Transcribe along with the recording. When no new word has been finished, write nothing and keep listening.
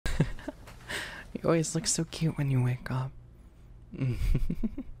You always look so cute when you wake up.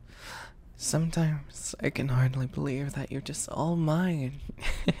 Sometimes I can hardly believe that you're just all mine.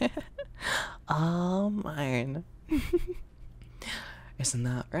 All mine. Isn't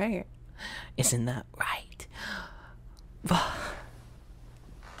that right? Isn't that right?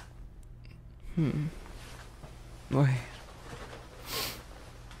 Wait.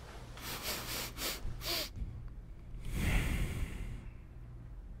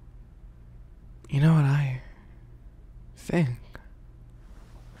 You know what I think?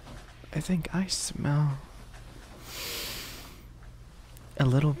 I think I smell a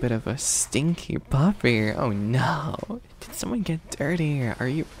little bit of a stinky puppy. Oh no. Did someone get dirty? Are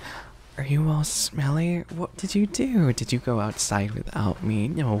you all smelly? What did you do? Did you go outside without me?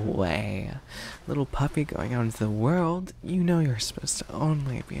 No way. Little puppy going out into the world. You know you're supposed to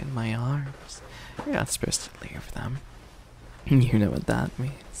only be in my arms. You're not supposed to leave them. You know what that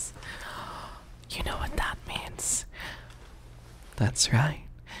means. You know what that means. That's right.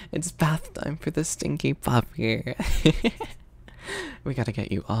 It's bath time for the stinky puppy. We gotta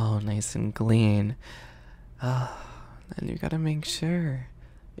get you all nice and clean. And you gotta make sure,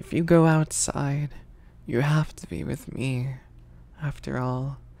 if you go outside, you have to be with me. After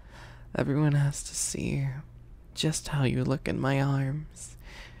all, everyone has to see just how you look in my arms.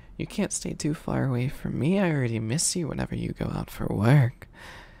 You can't stay too far away from me. I already miss you whenever you go out for work.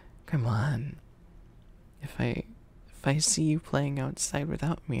 Come on. If I see you playing outside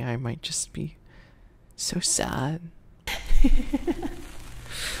without me, I might just be so sad.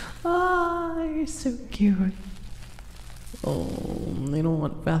 Ah, you're so cute. Oh, I don't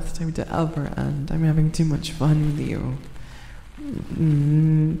want bath time to ever end. I'm having too much fun with you.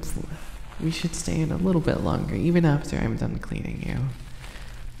 We should stay in a little bit longer, even after I'm done cleaning you.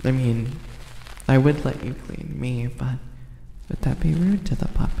 I mean, I would let you clean me, but would that be rude to the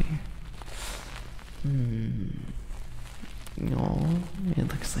puppy? No, it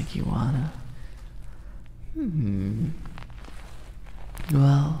looks like you wanna.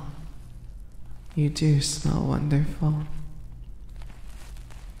 Well, you do smell wonderful.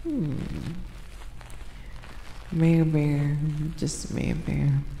 Maybe, just maybe,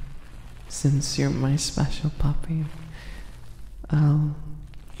 since you're my special puppy, I'll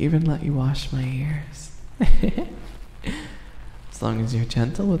even let you wash my ears. As long as you're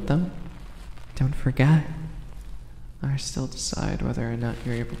gentle with them. Don't forget, I still decide whether or not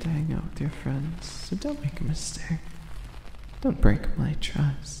you're able to hang out with your friends, so don't make a mistake. Don't break my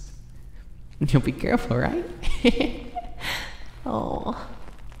trust. You'll be careful, right? Oh,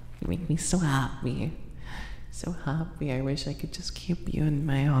 you make me so happy. So happy. I wish I could just keep you in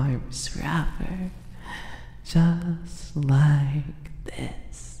my arms forever. Just like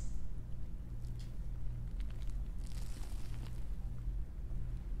this.